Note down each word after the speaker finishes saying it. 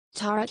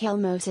Tarek El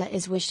Moussa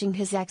is wishing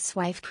his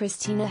ex-wife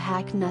Christina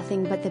Haack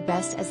nothing but the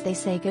best as they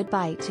say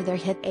goodbye to their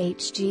hit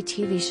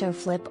HGTV show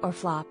Flip or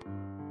Flop.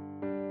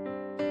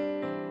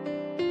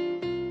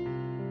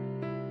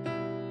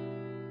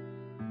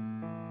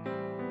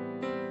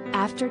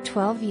 After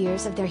 12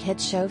 years of their hit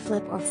show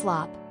Flip or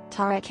Flop,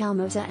 Tarek El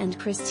Moussa and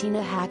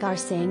Christina Haack are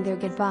saying their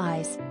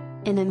goodbyes.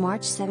 In a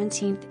March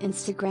 17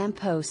 Instagram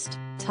post,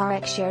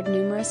 Tarek shared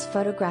numerous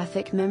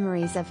photographic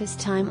memories of his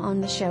time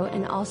on the show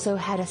and also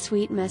had a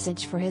sweet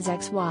message for his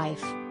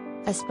ex-wife.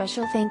 "A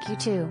special thank you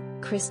to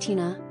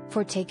Christina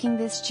for taking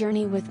this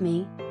journey with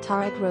me,"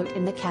 Tarek wrote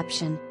in the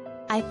caption.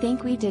 "I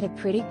think we did a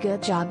pretty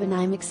good job and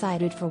I'm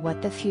excited for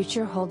what the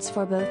future holds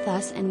for both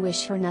us and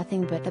wish her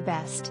nothing but the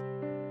best."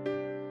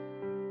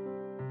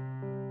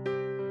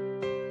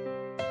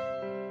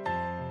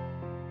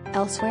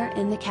 Elsewhere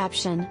in the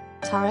caption,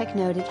 Tarek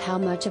noted how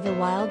much of a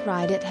wild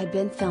ride it had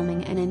been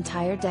filming an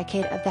entire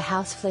decade of the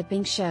house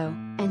flipping show,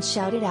 and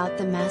shouted out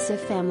the massive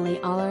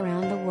family all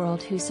around the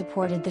world who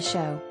supported the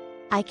show.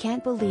 "I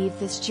can't believe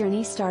this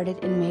journey started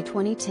in May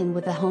 2010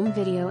 with a home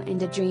video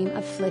and a dream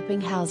of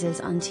flipping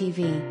houses on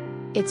TV.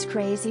 It's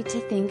crazy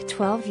to think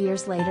 12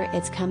 years later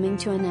it's coming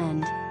to an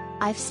end.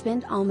 I've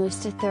spent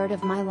almost a third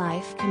of my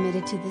life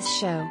committed to this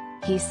show,"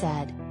 he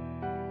said.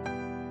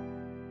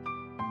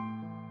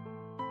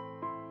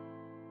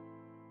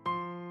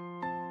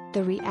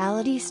 The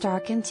reality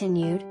star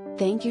continued,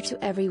 "Thank you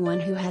to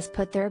everyone who has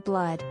put their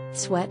blood,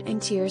 sweat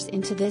and tears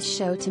into this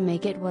show to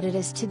make it what it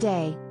is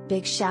today.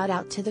 Big shout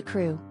out to the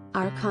crew,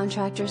 our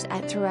contractors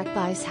at Tarek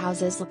Buys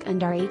Houses Look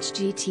and our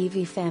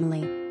HGTV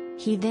family."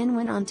 He then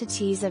went on to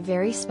tease a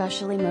very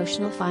special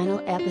emotional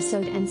final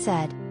episode and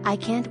said, "I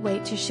can't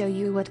wait to show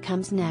you what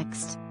comes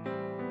next."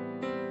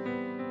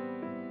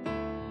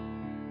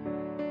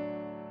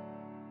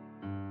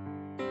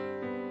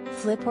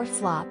 Flip or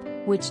Flop,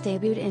 which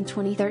debuted in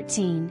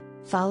 2013,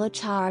 followed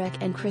Tarek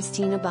and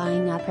Christina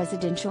buying up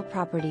residential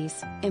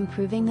properties,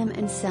 improving them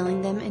and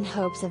selling them in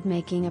hopes of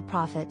making a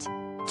profit.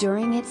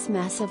 During its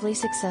massively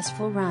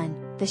successful run,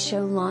 the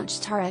show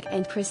launched Tarek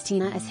and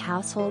Christina as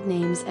household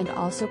names and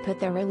also put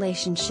their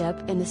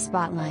relationship in the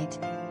spotlight.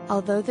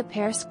 Although the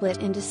pair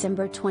split in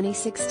December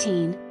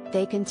 2016,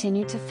 they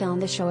continued to film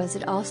the show as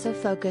it also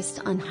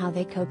focused on how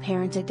they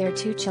co-parented their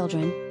two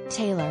children,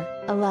 Taylor,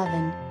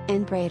 11,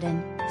 and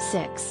Brayden,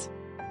 6.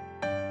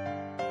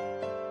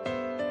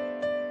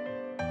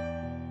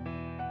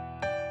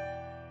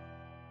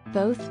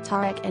 Both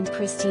Tarek and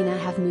Christina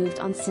have moved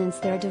on since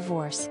their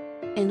divorce.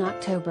 In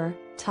October,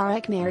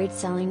 Tarek married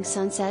Selling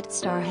Sunset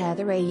star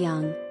Heather A.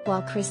 Young,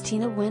 while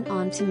Christina went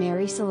on to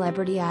marry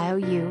celebrity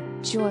IOU,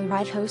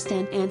 Joyride host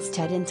Ann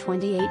Anstead in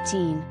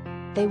 2018.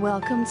 They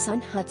welcomed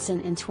son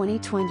Hudson in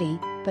 2020,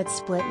 but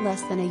split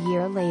less than a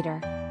year later.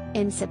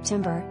 In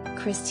September,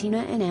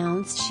 Christina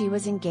announced she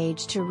was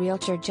engaged to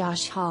realtor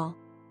Josh Hall.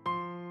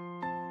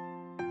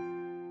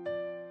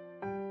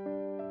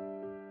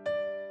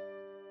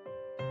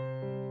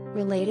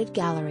 Related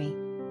gallery.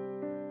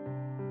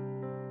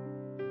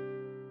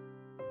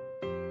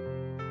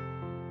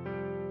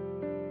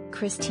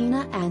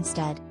 Christina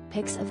Anstead,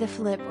 pics of the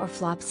Flip or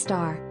Flop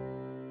star.